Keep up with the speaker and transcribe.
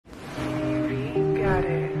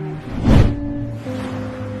it.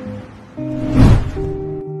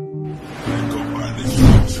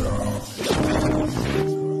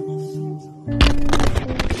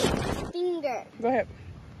 Go ahead.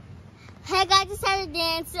 Hey guys, it's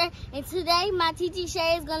Tythedancer, and today my TT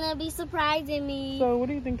Shay is gonna be surprising me. So what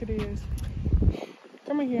do you think it is?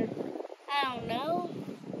 Come in here. I don't know.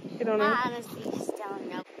 You don't know? I honestly just don't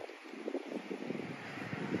know.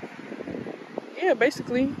 Yeah,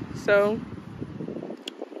 basically. So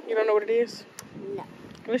you don't know what it is? No.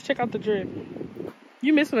 Let's check out the drip.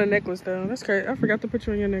 You missing a necklace though. That's crazy. I forgot to put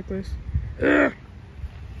you on your necklace. Ugh.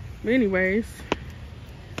 But anyways.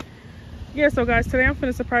 Yeah, so guys, today I'm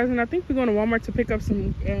finna surprise them. I think we're going to Walmart to pick up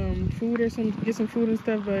some food or get some food and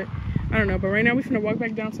stuff, but I don't know. But right now we finna walk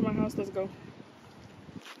back down to my house. Let's go.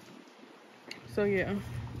 So yeah,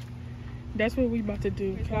 that's what we about to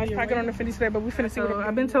do. I was packing on the 50 today, but we finna see what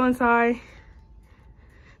I've been telling Ty.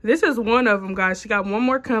 This is one of them, guys. She got one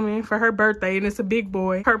more coming for her birthday, and it's a big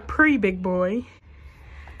boy, her pre-big boy.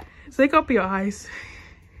 So take up your eyes.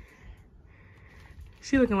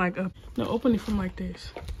 She looking like a, no, open it from like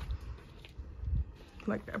this.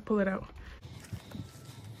 Like that, pull it out.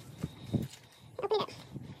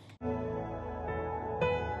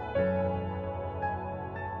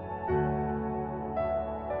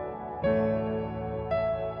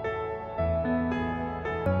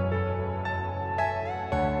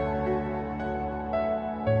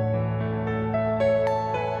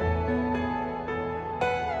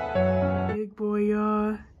 Big boy,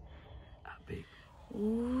 y'all. Big.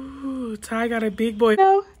 Ooh, Ty got a big boy.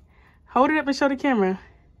 No. Hold it up and show the camera.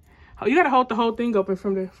 Oh, you gotta hold the whole thing open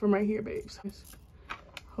from right here, babes.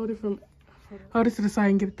 Hold it to the side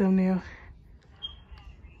and get a thumbnail.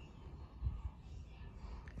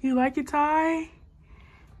 You like it, Ty?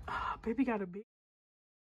 Oh, baby got a big.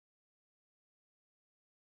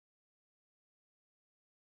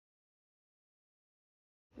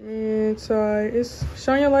 And Ty, it's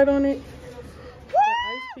shine your light on it. The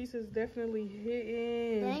ice piece is definitely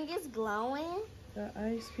hitting. Dang, it's glowing. The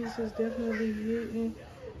ice piece is definitely hitting.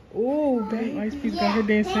 Oh, babe, ice piece got her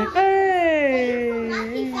dancing.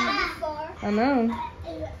 Hey! I know.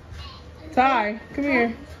 Ty, come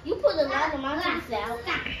here. You put a lot of my teeth out.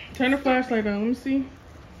 Turn the flashlight on. Let me see.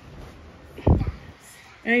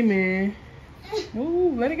 Hey, man.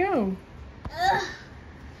 Ooh, let it go.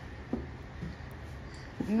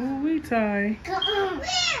 Ooh, we Ty.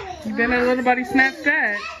 You better not let nobody snatch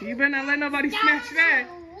that. You better not let nobody snatch that.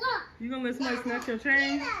 You gonna let somebody snatch your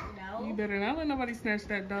chain? No. You better not let nobody snatch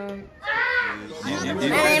that, dog. My name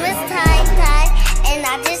is Ty, and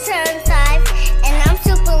I just turned 5, and I'm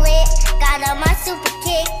super lit. Got on my super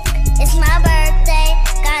kick. It's my birthday.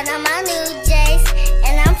 Got on my new J's,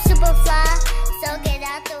 and I'm super fly. So get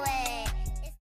out the way.